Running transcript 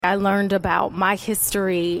I learned about my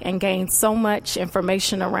history and gained so much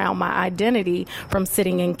information around my identity from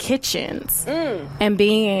sitting in kitchens and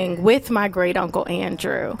being with my great uncle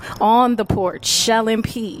Andrew on the porch, shelling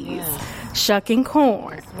peas, shucking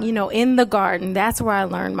corn, in the garden. That's where I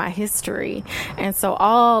learned my history. And so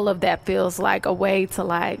all of that feels like a way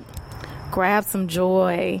to grab some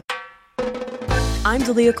joy. I'm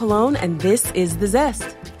Dalia Colon, and this is The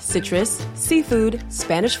Zest. Citrus, seafood,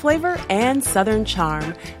 Spanish flavor, and Southern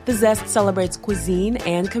charm. The Zest celebrates cuisine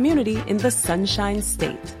and community in the Sunshine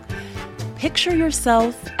State. Picture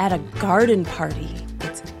yourself at a garden party.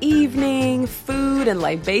 It's evening, food and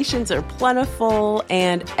libations are plentiful,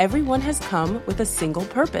 and everyone has come with a single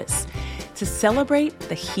purpose: to celebrate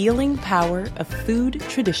the healing power of food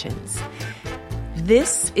traditions.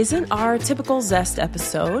 This isn't our typical Zest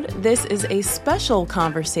episode. This is a special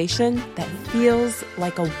conversation that feels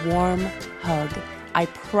like a warm hug. I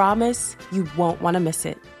promise you won't want to miss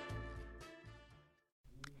it.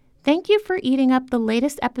 Thank you for eating up the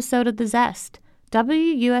latest episode of The Zest.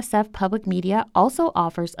 WUSF Public Media also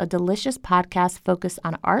offers a delicious podcast focused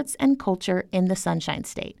on arts and culture in the Sunshine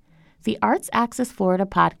State. The Arts Access Florida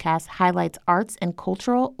podcast highlights arts and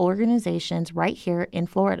cultural organizations right here in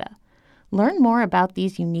Florida. Learn more about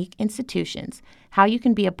these unique institutions, how you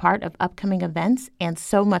can be a part of upcoming events, and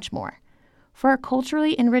so much more. For a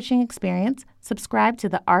culturally enriching experience, subscribe to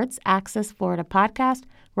the Arts Access Florida podcast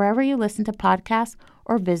wherever you listen to podcasts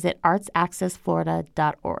or visit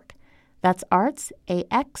artsaccessflorida.org. That's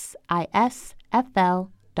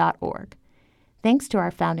artsaccessfl.org. Thanks to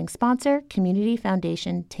our founding sponsor, Community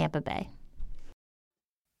Foundation Tampa Bay.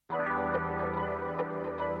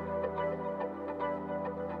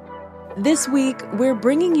 This week, we're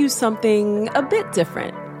bringing you something a bit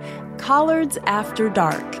different. Collards After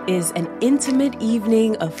Dark is an intimate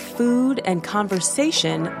evening of food and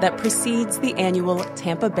conversation that precedes the annual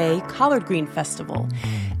Tampa Bay Collard Green Festival.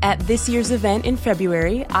 At this year's event in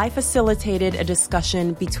February, I facilitated a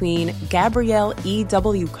discussion between Gabrielle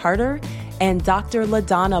E.W. Carter and Dr.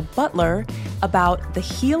 LaDonna Butler about the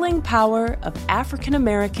healing power of African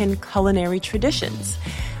American culinary traditions.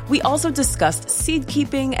 We also discussed seed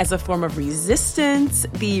keeping as a form of resistance,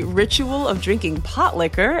 the ritual of drinking pot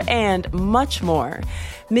liquor, and much more.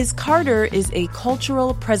 Ms. Carter is a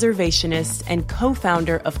cultural preservationist and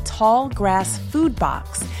co-founder of Tall Grass Food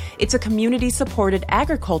Box. It's a community-supported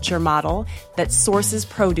agriculture model that sources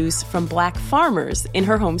produce from Black farmers in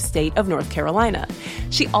her home state of North Carolina.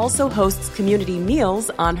 She also hosts community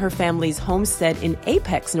meals on her family's homestead in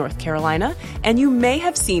Apex, North Carolina, and you may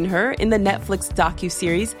have seen her in the Netflix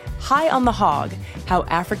docuseries High on the Hog: How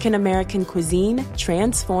African American Cuisine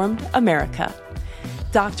Transformed America.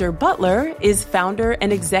 Dr. Butler is founder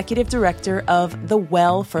and executive director of The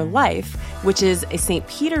Well for Life, which is a St.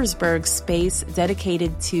 Petersburg space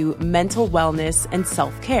dedicated to mental wellness and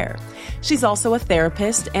self-care. She's also a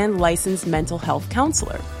therapist and licensed mental health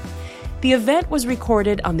counselor. The event was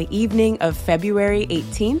recorded on the evening of February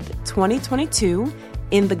 18th, 2022,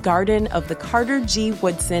 in the garden of the Carter G.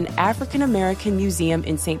 Woodson African American Museum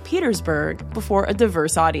in St. Petersburg before a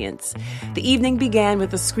diverse audience. The evening began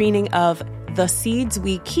with a screening of The Seeds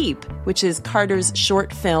We Keep, which is Carter's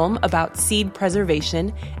short film about seed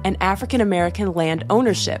preservation and African American land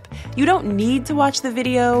ownership. You don't need to watch the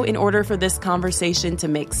video in order for this conversation to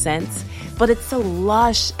make sense, but it's so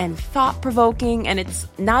lush and thought-provoking, and it's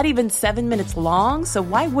not even 7 minutes long, so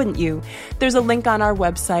why wouldn't you? There's a link on our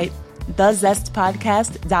website,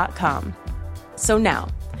 thezestpodcast.com. So now,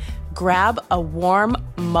 grab a warm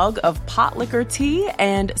mug of pot liquor tea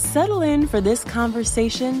and settle in for this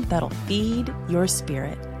conversation that'll feed your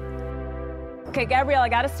spirit. Okay, Gabrielle, I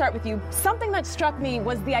got to start with you. Something that struck me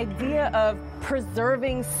was the idea of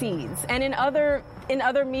preserving seeds. And in other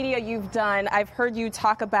media you've done, I've heard you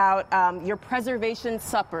talk about your preservation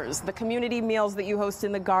suppers, the community meals that you host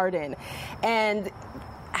in the garden, and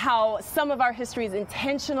how some of our history is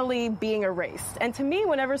intentionally being erased. And to me,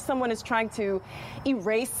 whenever someone is trying to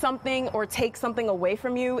erase something or take something away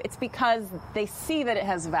from you, it's because they see that it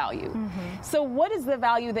has value. Mm-hmm. So what is the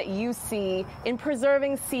value that you see in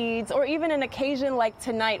preserving seeds, or even an occasion like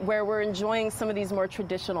tonight where we're enjoying some of these more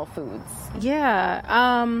traditional foods? Yeah.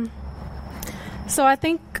 So I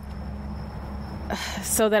think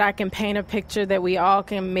so that I can paint a picture that we all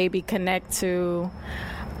can maybe connect to,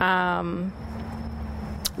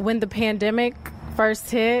 when the pandemic first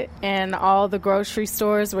hit and all the grocery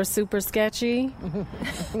stores were super sketchy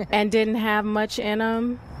and didn't have much in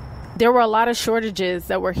them, there were a lot of shortages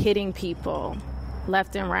that were hitting people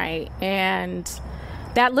left and right. And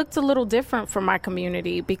that looked a little different for my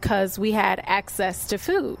community because we had access to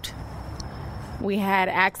food. We had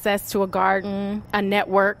access to a garden, a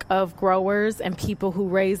network of growers and people who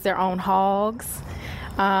raise their own hogs,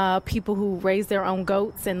 people who raise their own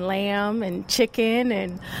goats and lamb and chicken.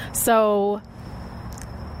 And so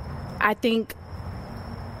I think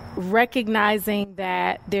recognizing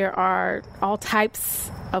that there are all types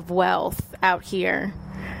of wealth out here,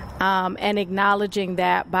 and acknowledging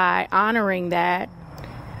that by honoring that,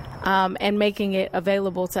 and making it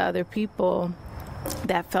available to other people,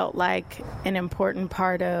 that felt like an important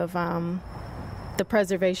part of the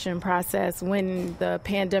preservation process when the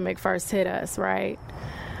pandemic first hit us, right?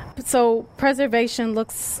 So preservation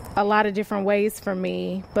looks a lot of different ways for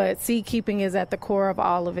me, but seed keeping is at the core of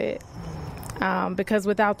all of it, because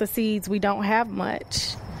without the seeds, we don't have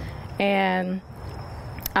much. And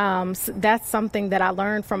so that's something that I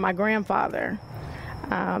learned from my grandfather.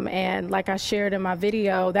 And like I shared in my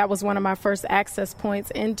video, that was one of my first access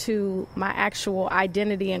points into my actual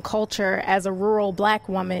identity and culture as a rural Black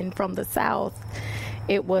woman from the South.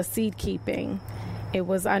 It was seed keeping. It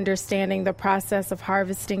was understanding the process of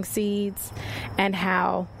harvesting seeds and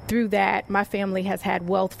how through that my family has had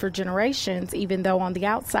wealth for generations, even though on the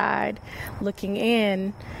outside looking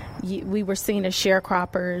in, we were seen as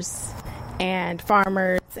sharecroppers and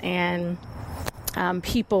farmers and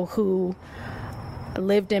people who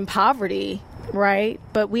lived in poverty, right?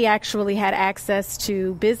 But we actually had access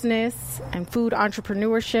to business and food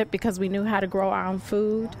entrepreneurship because we knew how to grow our own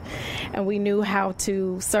food and we knew how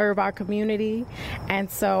to serve our community. And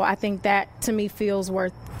so I think that to me feels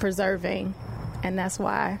worth preserving, and that's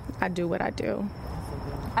why I do what I do.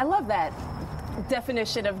 I love that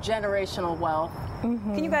definition of generational wealth.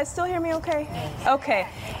 Mm-hmm. Can you guys still hear me okay? Okay,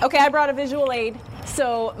 I brought a visual aid.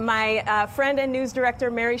 So my friend and news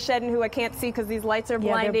director, Mary Shedden, who I can't see because these lights are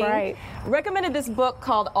blinding, recommended this book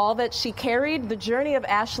called All That She Carried, The Journey of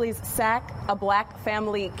Ashley's Sack, a Black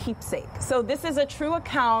Family Keepsake. So this is a true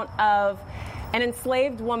account of an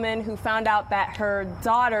enslaved woman who found out that her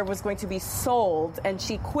daughter was going to be sold, and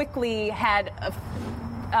she quickly had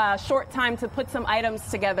a short time to put some items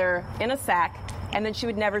together in a sack, and then she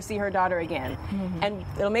would never see her daughter again. Mm-hmm. And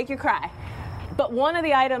it'll make you cry. But one of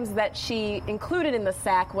the items that she included in the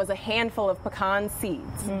sack was a handful of pecan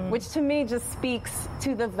seeds, which to me just speaks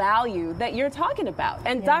to the value that you're talking about.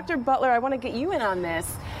 And Dr. Butler, I want to get you in on this.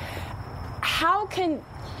 How can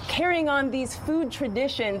carrying on these food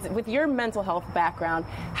traditions with your mental health background,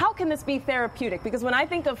 how can this be therapeutic? Because when I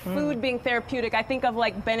think of food being therapeutic, I think of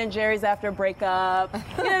like Ben and Jerry's after a breakup.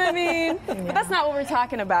 You know what I mean? But that's not what we're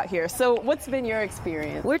talking about here. So what's been your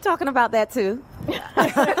experience? We're talking about that too.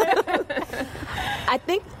 I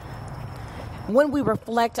think when we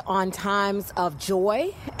reflect on times of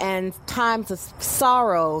joy and times of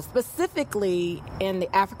sorrow, specifically in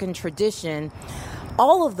the African tradition,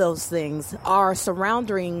 all of those things are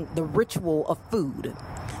surrounding the ritual of food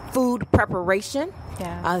preparation,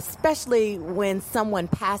 especially when someone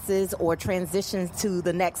passes or transitions to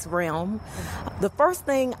the next realm. The first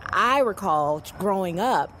thing I recall growing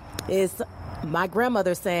up is my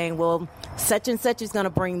grandmother saying, well, such and such is going to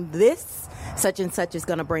bring this, such and such is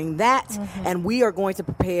going to bring that, and we are going to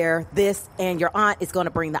prepare this, and your aunt is going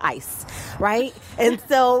to bring the ice, right? And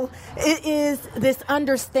so it is this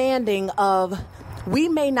understanding of we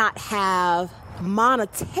may not have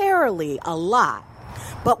monetarily a lot,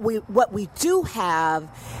 but what we do have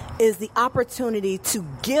is the opportunity to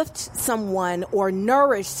gift someone or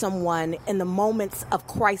nourish someone in the moments of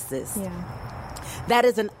crisis. Yeah. That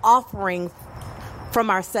is an offering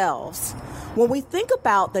from ourselves. When we think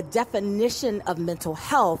about the definition of mental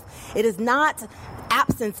health, it is not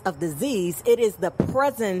absence of disease, it is the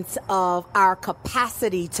presence of our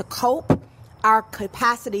capacity to cope, our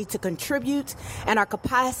capacity to contribute, and our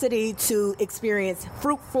capacity to experience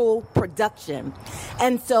fruitful production.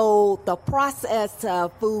 And so the process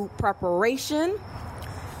of food preparation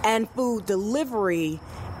and food delivery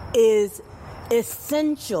is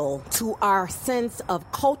essential to our sense of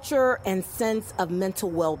culture and sense of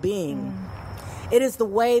mental well-being. It is the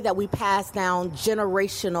way that we pass down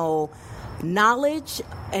generational knowledge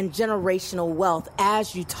and generational wealth,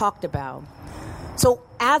 as you talked about. So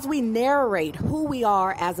as we narrate who we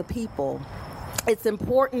are as a people, it's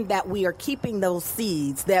important that we are keeping those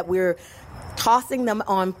seeds, that we're tossing them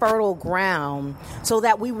on fertile ground so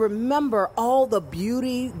that we remember all the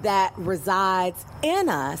beauty that resides in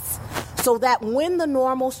us, so that when the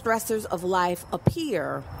normal stressors of life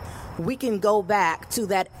appear, we can go back to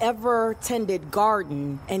that ever-tended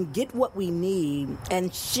garden and get what we need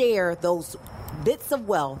and share those bits of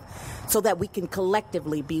wealth so that we can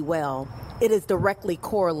collectively be well. It is directly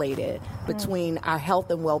correlated between our health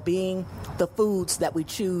and well-being, the foods that we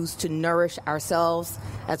choose to nourish ourselves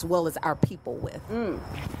as well as our people with.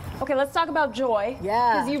 Okay, let's talk about joy.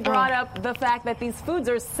 Yeah. Because you brought up the fact that these foods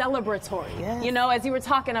are celebratory. Yes. You know, as you were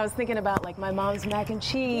talking, I was thinking about like my mom's mac and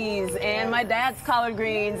cheese and my dad's collard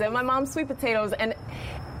greens and my mom's sweet potatoes,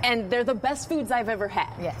 and they're the best foods I've ever had.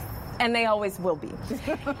 Yes. And they always will be.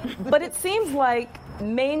 But it seems like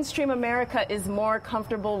mainstream America is more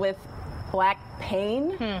comfortable with Black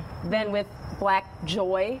pain than with Black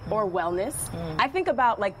joy or wellness. I think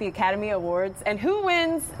about like the Academy Awards and who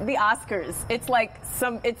wins the Oscars. It's like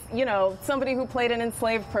somebody who played an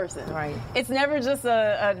enslaved person. Right. It's never just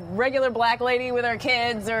a regular Black lady with her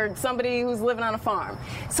kids or somebody who's living on a farm.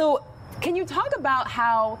 So can you talk about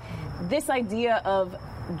how this idea of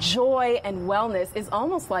joy and wellness is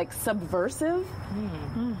almost like subversive?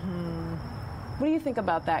 What do you think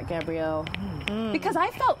about that, Gabrielle? Because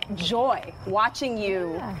I felt joy watching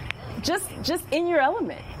you just in your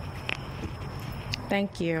element.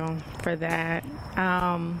 Thank you for that.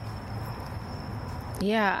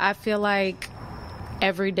 I feel like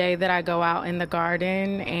every day that I go out in the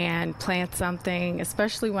garden and plant something,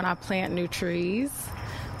 especially when I plant new trees.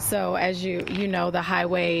 So as you know, the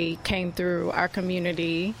highway came through our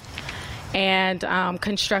community, and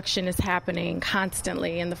construction is happening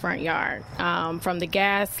constantly in the front yard, from the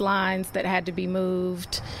gas lines that had to be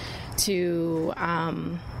moved to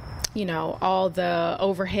all the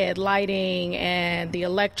overhead lighting and the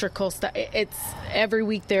electrical stuff. It's every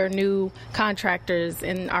week there are new contractors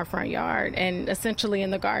in our front yard and essentially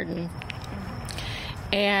in the garden.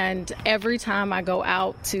 And every time I go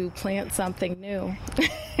out to plant something new,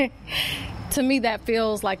 to me that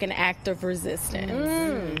feels like an act of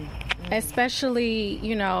resistance. Especially,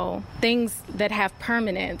 things that have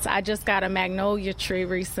permanence. I just got a magnolia tree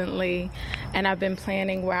recently, and I've been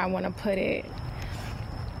planning where I want to put it.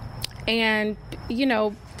 And,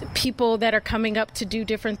 people that are coming up to do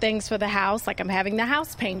different things for the house, like I'm having the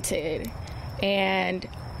house painted, and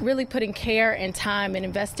really putting care and time and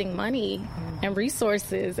investing money and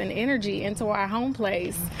resources and energy into our home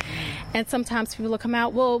place. And sometimes people will come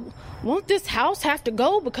out, well, won't this house have to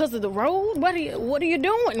go because of the road? What are you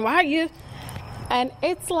doing? Why are you? And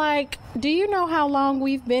it's like, do you know how long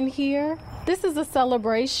we've been here? This is a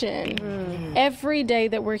celebration. Every day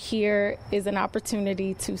that we're here is an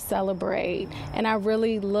opportunity to celebrate. And I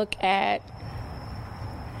really look at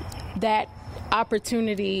that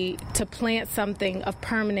opportunity to plant something of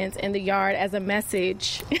permanence in the yard as a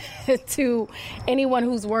message to anyone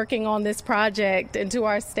who's working on this project and to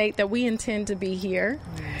our state that we intend to be here.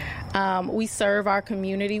 We serve our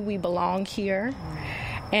community. We belong here.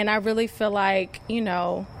 And I really feel like,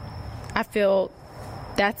 I feel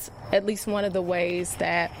that's at least one of the ways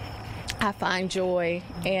that I find joy,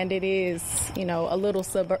 and it is, a little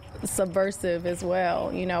subversive as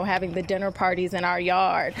well, having the dinner parties in our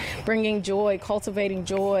yard, bringing joy, cultivating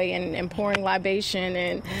joy, and pouring libation,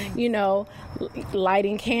 and,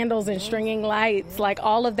 lighting candles and stringing lights. Like,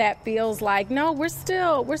 all of that feels like, no, we're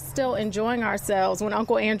still enjoying ourselves when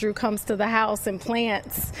Uncle Andrew comes to the house and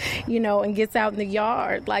plants, and gets out in the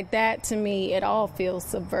yard. Like, that, to me, it all feels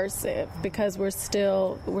subversive because we're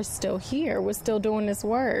still here. We're still doing this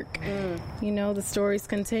work. The stories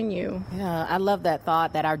continue. Yeah, I love that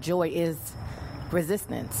thought that our joy is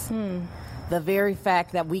resistance. The very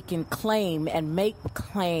fact that we can claim and make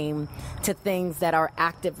claim to things that are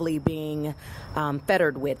actively being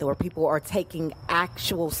fettered with, or people are taking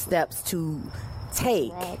actual steps to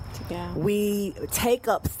take. Right. Yeah. We take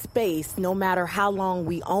up space no matter how long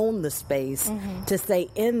we own the space to say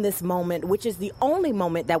in this moment, which is the only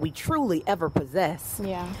moment that we truly ever possess,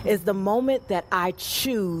 is the moment that I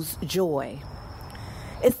choose joy.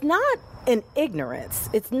 It's not in ignorance.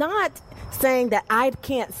 It's not saying that I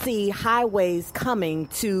can't see highways coming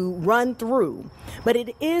to run through, but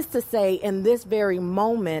it is to say in this very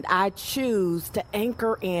moment, I choose to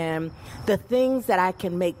anchor in the things that I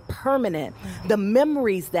can make permanent, the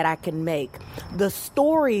memories that I can make, the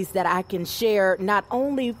stories that I can share, not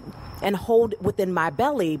only and hold within my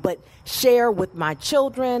belly, but share with my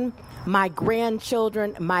children, my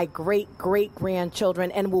grandchildren, my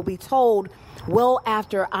great-great-grandchildren, and will be told well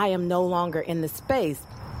after I am no longer in the space.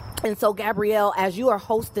 And so, Gabrielle, as you are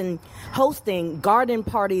hosting garden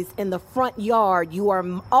parties in the front yard, you are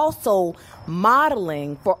also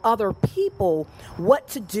modeling for other people what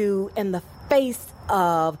to do in the face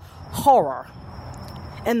of horror,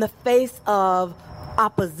 in the face of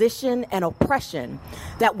opposition and oppression,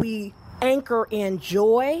 that we anchor in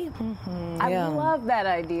joy. I love that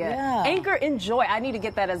idea. Anchor in joy. I need to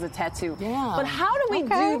get that as a tattoo. But how do we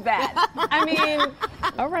do that? I mean,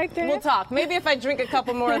 All right, then. We'll talk. Maybe if I drink a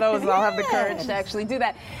couple more of those, I'll have the courage to actually do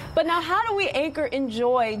that. But now, how do we anchor in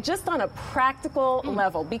joy just on a practical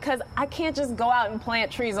level? Because I can't just go out and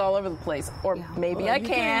plant trees all over the place. Or maybe I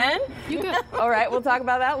can. You can. All right, we'll talk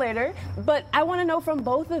about that later. But I want to know from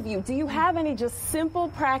both of you, do you have any just simple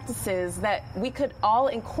practices that we could all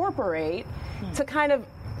incorporate to kind of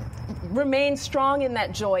remain strong in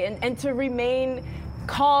that joy and to remain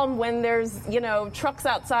calm when there's, trucks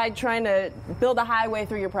outside trying to build a highway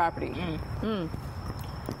through your property?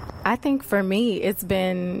 I think for me, it's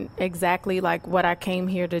been exactly like what I came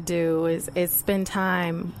here to do is spend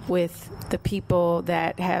time with the people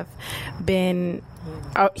that have been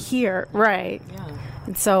out here, right? Yeah.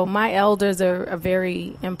 And so my elders are a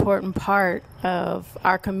very important part of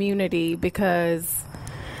our community because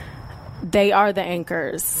they are the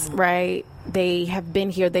anchors, right? They have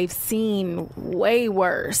been here. They've seen way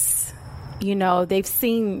worse. They've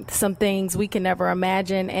seen some things we can never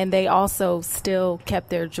imagine, and they also still kept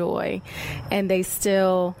their joy, and they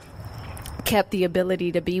still kept the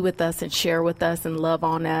ability to be with us and share with us and love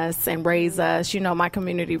on us and raise us. My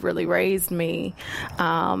community really raised me.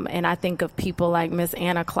 And I think of people like Miss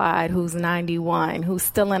Anna Clyde, who's 91, who's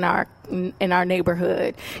still in our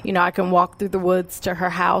neighborhood. I can walk through the woods to her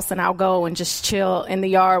house and I'll go and just chill in the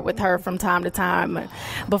yard with her from time to time.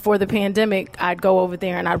 Before the pandemic, I'd go over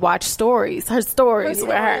there and I'd watch her stories with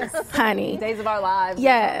her, honey. Days of our lives.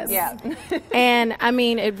 Yes. Yeah. And I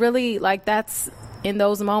mean, it really, that's, in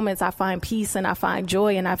those moments, I find peace and I find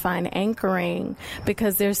joy and I find anchoring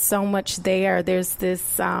because there's so much there. There's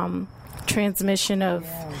this transmission of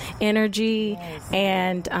energy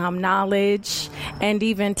and knowledge and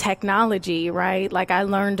even technology, right? Like I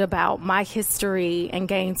learned about my history and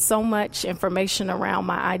gained so much information around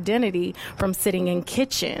my identity from sitting in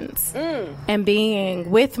kitchens and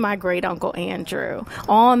being with my great uncle Andrew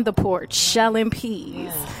on the porch, shelling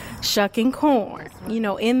peas. Shucking corn,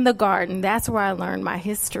 in the garden. That's where I learned my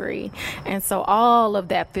history. And so all of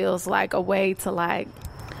that feels like a way to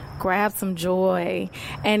grab some joy.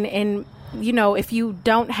 And if you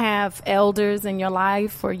don't have elders in your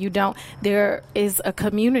life or there is a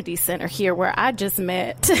community center here where I just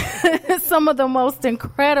met some of the most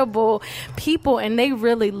incredible people, and they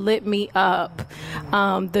really lit me up,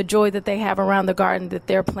 the joy that they have around the garden that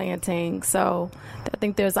they're planting. So I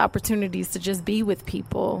think there's opportunities to just be with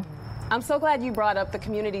people. I'm so glad you brought up the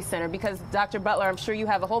community center because, Dr. Butler, I'm sure you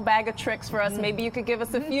have a whole bag of tricks for us. Maybe you could give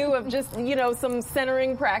us a few of just, some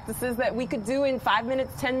centering practices that we could do in 5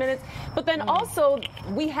 minutes, 10 minutes. But then also,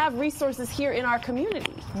 we have resources here in our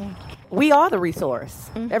community. We are the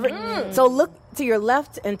resource. So look to your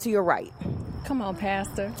left and to your right. Come on,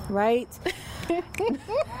 Pastor. Right?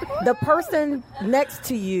 The person next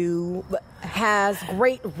to you has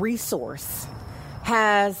great resource,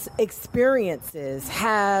 has experiences,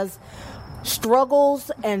 has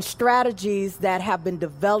struggles and strategies that have been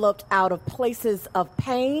developed out of places of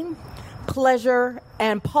pain, pleasure,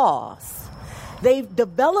 and pause. They've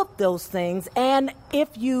developed those things, and if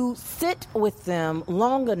you sit with them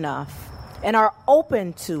long enough and are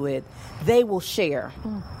open to it, they will share.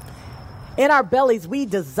 In our bellies, we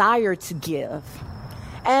desire to give.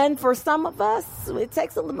 And for some of us, it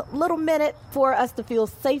takes a little minute for us to feel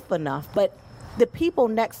safe enough, but the people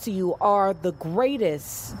next to you are the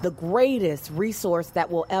greatest resource that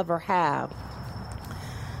we'll ever have.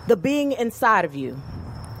 The being inside of you,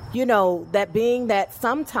 that being that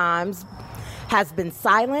sometimes has been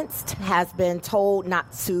silenced, has been told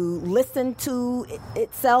not to listen to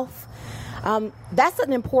itself. That's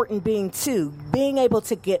an important being too. Being able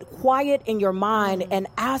to get quiet in your mind and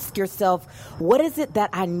ask yourself, what is it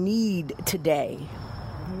that I need today?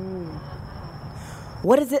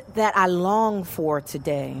 What is it that I long for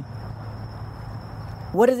today?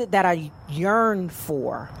 What is it that I yearn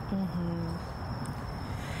for?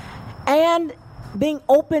 And being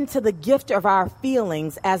open to the gift of our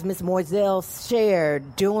feelings, as Ms. Moiselle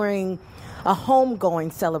shared during a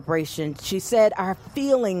homegoing celebration. She said our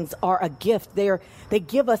feelings are a gift. They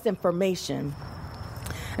give us information.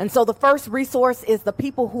 And so the first resource is the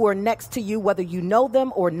people who are next to you, whether you know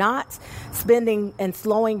them or not, spending and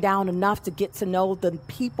slowing down enough to get to know the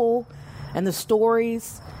people and the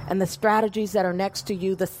stories and the strategies that are next to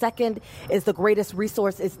you. The second is the greatest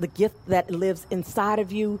resource is the gift that lives inside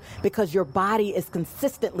of you, because your body is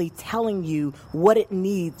consistently telling you what it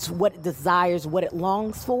needs, what it desires, what it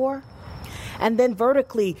longs for. And then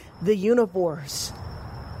vertically, the universe,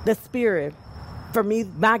 the spirit, for me,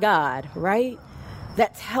 my God, right?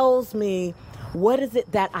 That tells me what is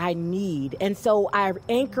it that I need. And so I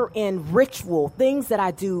anchor in ritual, things that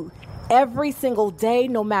I do every single day,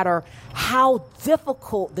 no matter how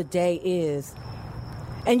difficult the day is.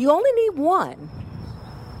 And you only need one.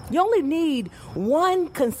 You only need one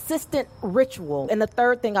consistent ritual. And the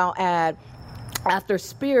third thing I'll add after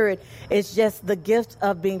spirit is just the gift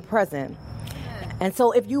of being present. And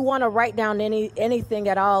so if you want to write down anything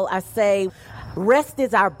at all, I say rest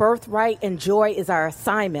is our birthright and joy is our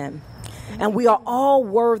assignment. And we are all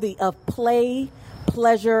worthy of play,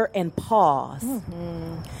 pleasure, and pause.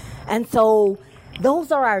 And so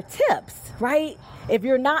those are our tips, right? If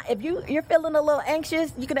you're feeling a little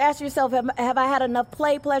anxious, you can ask yourself, have I had enough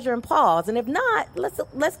play, pleasure, and pause? And if not,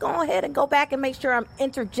 let's go ahead and go back and make sure I'm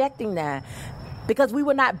interjecting that, because we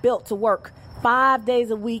were not built to work 5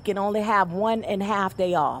 days a week and only have 1.5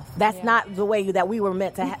 day off. That's not the way that we were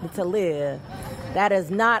meant to live. That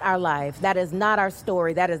is not our life. That is not our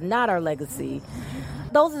story. That is not our legacy.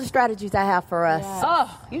 Those are the strategies I have for us.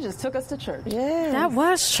 Oh, you just took us to church. Yes. That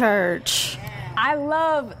was church. I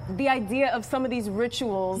love the idea of some of these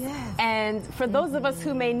rituals. Yes. And for those of us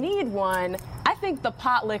who may need one, I think the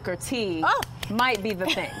pot liquor tea might be the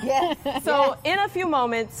thing. Yes. So in a few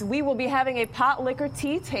moments, we will be having a pot liquor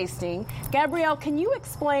tea tasting. Gabrielle, can you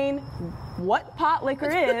explain what pot liquor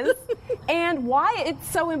is and why it's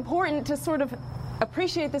so important to sort of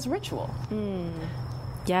appreciate this ritual?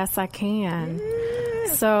 Yes, I can.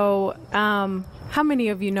 So, how many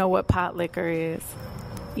of you know what pot liquor is?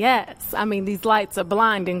 Yes. I mean, these lights are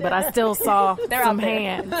blinding, but I still saw some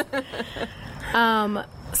hands.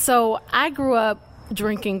 So I grew up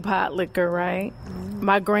drinking pot liquor, right?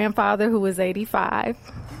 My grandfather, who was 85,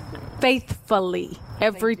 faithfully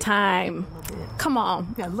every time. Come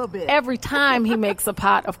on. Yeah, a little bit. Every time he makes a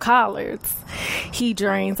pot of collards, he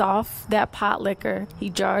drains off that pot liquor, he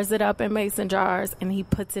jars it up in mason jars, and he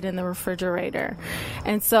puts it in the refrigerator.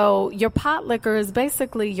 And so your pot liquor is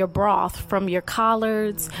basically your broth from your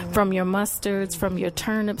collards, from your mustards, from your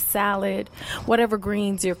turnip salad, whatever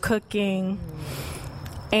greens you're cooking.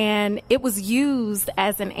 And it was used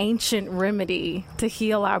as an ancient remedy to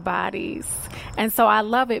heal our bodies. And so I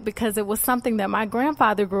love it because it was something that my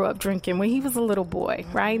grandfather grew up drinking when he was a little boy,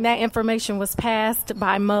 right? And that information was passed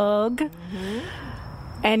by mug.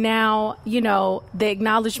 And now, the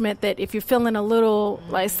acknowledgement that if you're feeling a little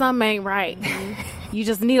like something ain't right, you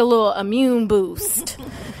just need a little immune boost.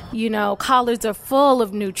 Collards are full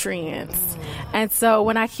of nutrients. And so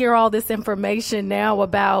when I hear all this information now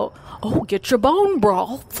about, get your bone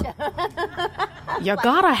broth. You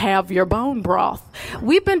gotta have your bone broth.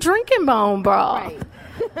 We've been drinking bone broth.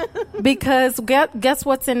 Right. Because guess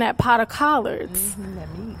what's in that pot of collards?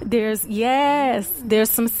 There's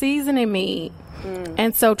some seasoning meat.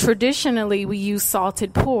 And so traditionally we use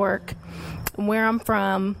salted pork. Where I'm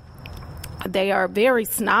from, they are very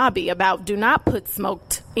snobby about do not put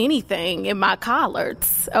smoked anything in my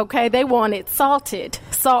collards. Okay, they want it salted,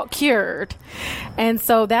 salt cured. And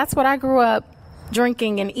so that's what I grew up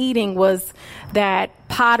drinking and eating, was that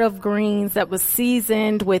pot of greens that was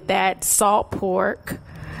seasoned with that salt pork.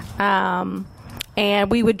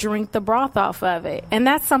 And we would drink the broth off of it. And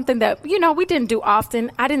that's something that, we didn't do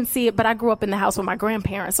often. I didn't see it, but I grew up in the house with my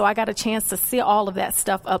grandparents, so I got a chance to see all of that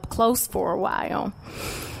stuff up close for a while.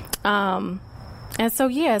 And so,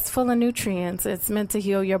 it's full of nutrients. It's meant to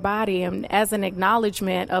heal your body. And as an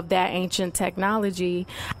acknowledgement of that ancient technology,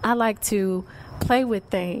 I like to play with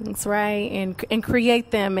things, right? And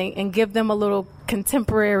create them and give them a little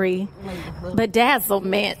contemporary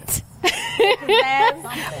bedazzlement.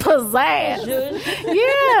 Pizzazz.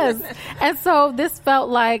 Yes. And so this felt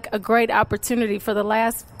like a great opportunity for the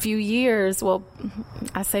last few years. Well,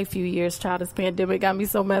 I say few years, child, this pandemic got me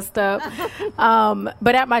so messed up.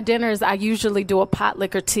 But at my dinners, I usually do a pot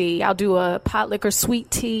liquor tea. I'll do a pot liquor sweet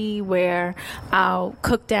tea where I'll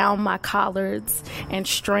cook down my collards and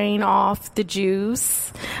strain off the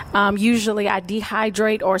juice. Usually I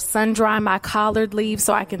dehydrate or sun dry my collard leaves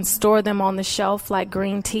so I can store them on the shelf like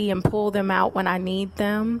green tea and pull them out when I need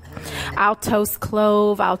them. I'll toast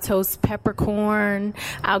clove, I'll toast peppercorn,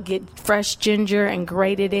 I'll get fresh ginger and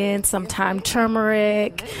grate it in, sometimes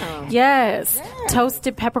turmeric. Yes,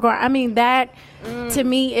 toasted peppercorn. I mean, that to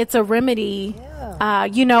me, it's a remedy,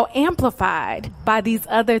 amplified by these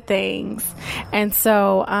other things. And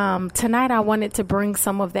so tonight I wanted to bring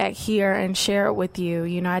some of that here and share it with you.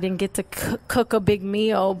 I didn't get to cook a big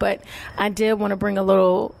meal, but I did want to bring a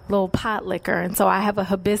little pot liquor. And so I have a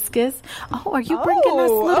hibiscus. Oh, are you bringing us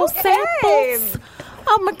little samples?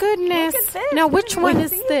 Oh, my goodness. Now, which one is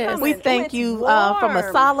this? We thank you for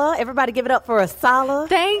masala. Everybody give it up for asala.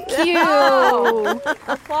 Thank you.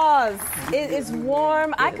 Applause. It is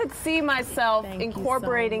warm. I could see myself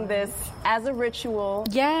incorporating this as a ritual.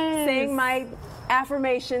 Yes. Saying my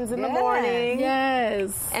affirmations in the morning.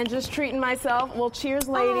 Yes. And just treating myself. Well, cheers,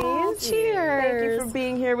 ladies. Oh, cheers. Thank you for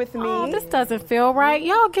being here with me. Oh, this doesn't feel right.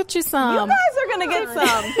 Y'all get you some. You guys are going to get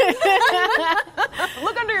some.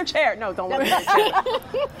 Look under your chair. No, don't look under your chair.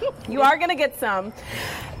 You are going to get some.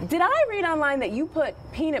 Did I read online that you put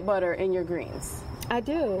peanut butter in your greens? I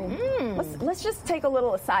do. Let's just take a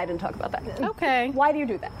little aside and talk about that. Okay. Why do you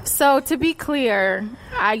do that? So to be clear,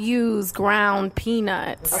 I use ground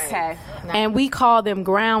peanuts. Okay. And we call them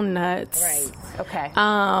ground nuts. Right. Okay.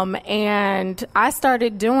 And I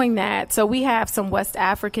started doing that. So we have some West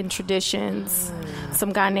African traditions,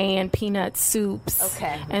 some Ghanaian peanut soups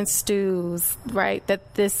and stews, right,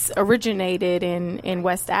 that this originated in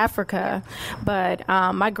West Africa. But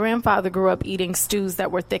my grandfather grew up eating stews that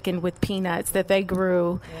were thickened with peanuts that they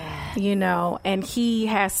grew, you know, and he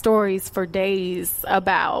has stories for days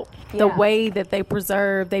about the way that they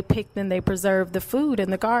picked and they preserved the food in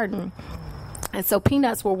the garden. And so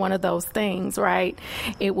peanuts were one of those things, right?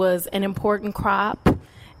 It was an important crop,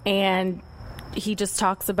 and he just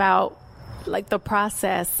talks about like the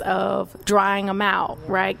process of drying them out,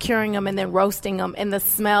 right? Curing them and then roasting them, and the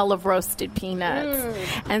smell of roasted peanuts.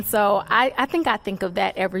 And so I think of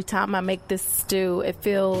that every time I make this stew. It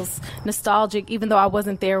feels nostalgic, even though I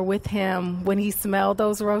wasn't there with him when he smelled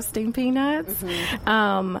those roasting peanuts.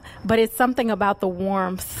 But it's something about the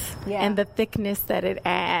warmth and the thickness that it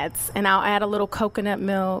adds. And I'll add a little coconut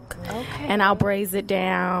milk, and I'll braise it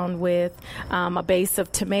down with a base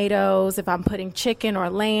of tomatoes. If I'm putting chicken or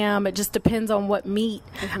lamb, it just depends on what meat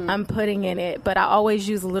I'm putting in it. But I always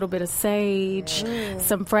use a little bit of sage,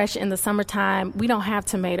 some fresh. In the summertime, we don't have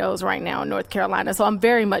tomatoes right now in North Carolina, so I'm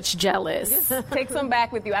very much jealous. Take some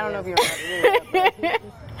back with you. I don't know if you're ready.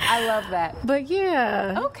 I love that. But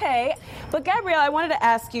yeah. Okay. But Gabrielle, I wanted to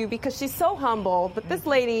ask you, because she's so humble, but this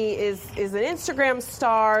lady is an Instagram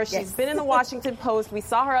star. She's been in the Washington Post. We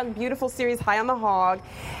saw her on the beautiful series High on the Hog.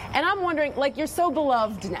 And I'm wondering, like, you're so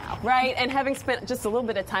beloved now, right? And having spent just a little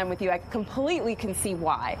bit of time with you, I completely can see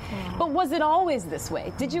why. But was it always this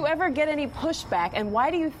way? Did you ever get any pushback? And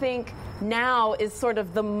why do you think now is sort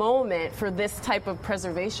of the moment for this type of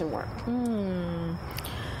preservation work?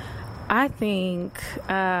 I think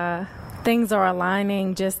things are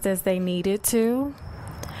aligning just as they needed to.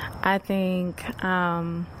 I think,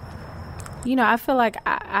 I feel like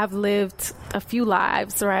I've lived a few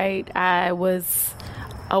lives, right? I was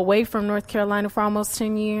away from North Carolina for almost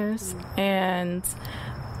 10 years, and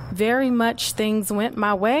very much things went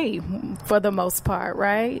my way for the most part,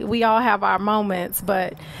 right? We all have our moments,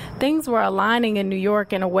 but things were aligning in New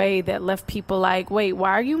York in a way that left people like, wait,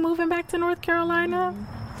 why are you moving back to North Carolina?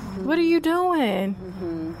 What are you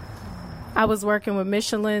doing? I was working with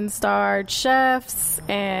Michelin-starred chefs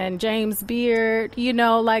and James Beard.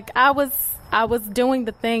 I was doing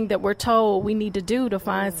the thing that we're told we need to do to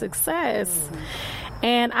find success.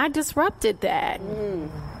 And I disrupted that.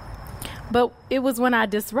 But it was when I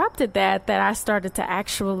disrupted that I started to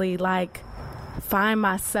actually, find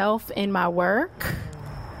myself in my work,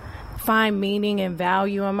 find meaning and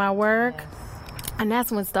value in my work. And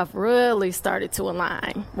that's when stuff really started to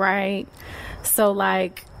align, right? So,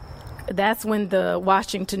 that's when the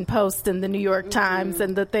Washington Post and the New York Times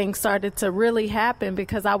and the things started to really happen,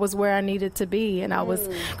 because I was where I needed to be, and I was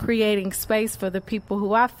creating space for the people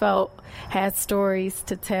who I felt had stories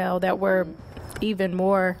to tell that were even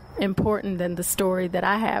more important than the story that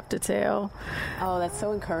I have to tell. Oh, that's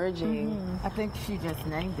so encouraging. I think she just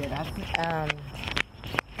named it. I think,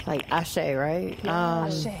 like Ashe, right?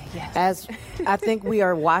 Ashe, yes. As I think we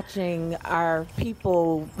are watching our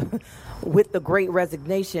people with the Great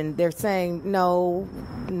Resignation, they're saying, no,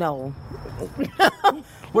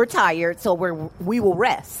 we're tired, so we will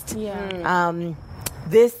rest.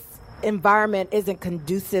 This environment isn't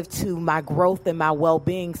conducive to my growth and my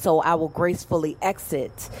well-being, so I will gracefully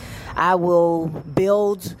exit. I will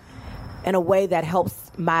build in a way that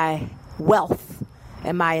helps my wealth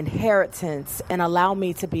and my inheritance and allow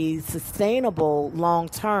me to be sustainable long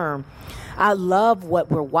term. I love what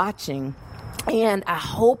we're watching. And I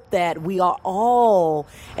hope that we are all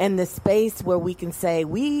in the space where we can say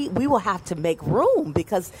we will have to make room,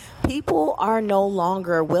 because people are no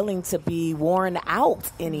longer willing to be worn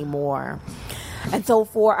out anymore. And so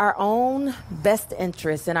for our own best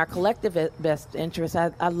interests and our collective best interests,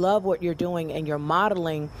 I love what you're doing and you're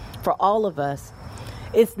modeling for all of us.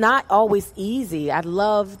 It's not always easy. I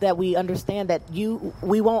love that we understand that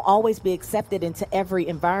we won't always be accepted into every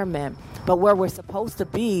environment, but where we're supposed to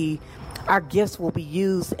be, our gifts will be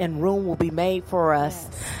used and room will be made for us.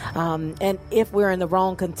 Yes. And if we're in the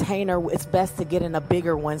wrong container, it's best to get in a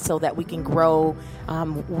bigger one so that we can grow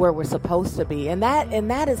where we're supposed to be. And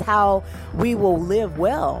that is how we will live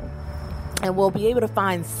well. And we'll be able to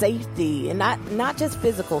find safety, and not just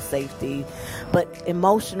physical safety, but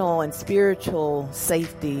emotional and spiritual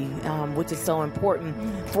safety, which is so important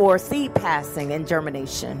for seed passing and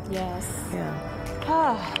germination. Yes. Yeah.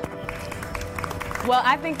 Well,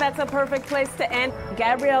 I think that's a perfect place to end.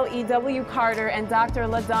 Gabrielle E.W. Carter and Dr.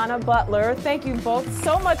 LaDonna Butler, thank you both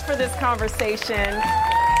so much for this conversation.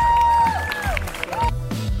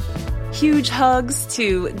 Huge hugs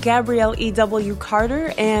to Gabrielle E.W.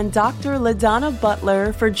 Carter and Dr. LaDonna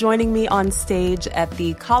Butler for joining me on stage at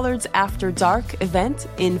the Collards After Dark event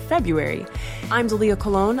in February. I'm Dalia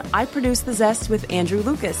Colon. I produce The Zest with Andrew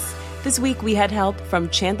Lucas. This week we had help from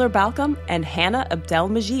Chandler Balcom and Hannah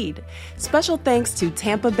Abdel-Majid. Special thanks to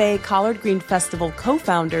Tampa Bay Collard Green Festival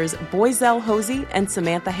co-founders Boyzell Hosey and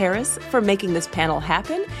Samantha Harris for making this panel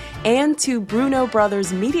happen, and to Bruno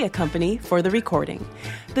Brothers Media Company for the recording.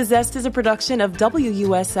 The Zest is a production of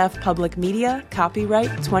WUSF Public Media, copyright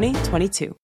 2022.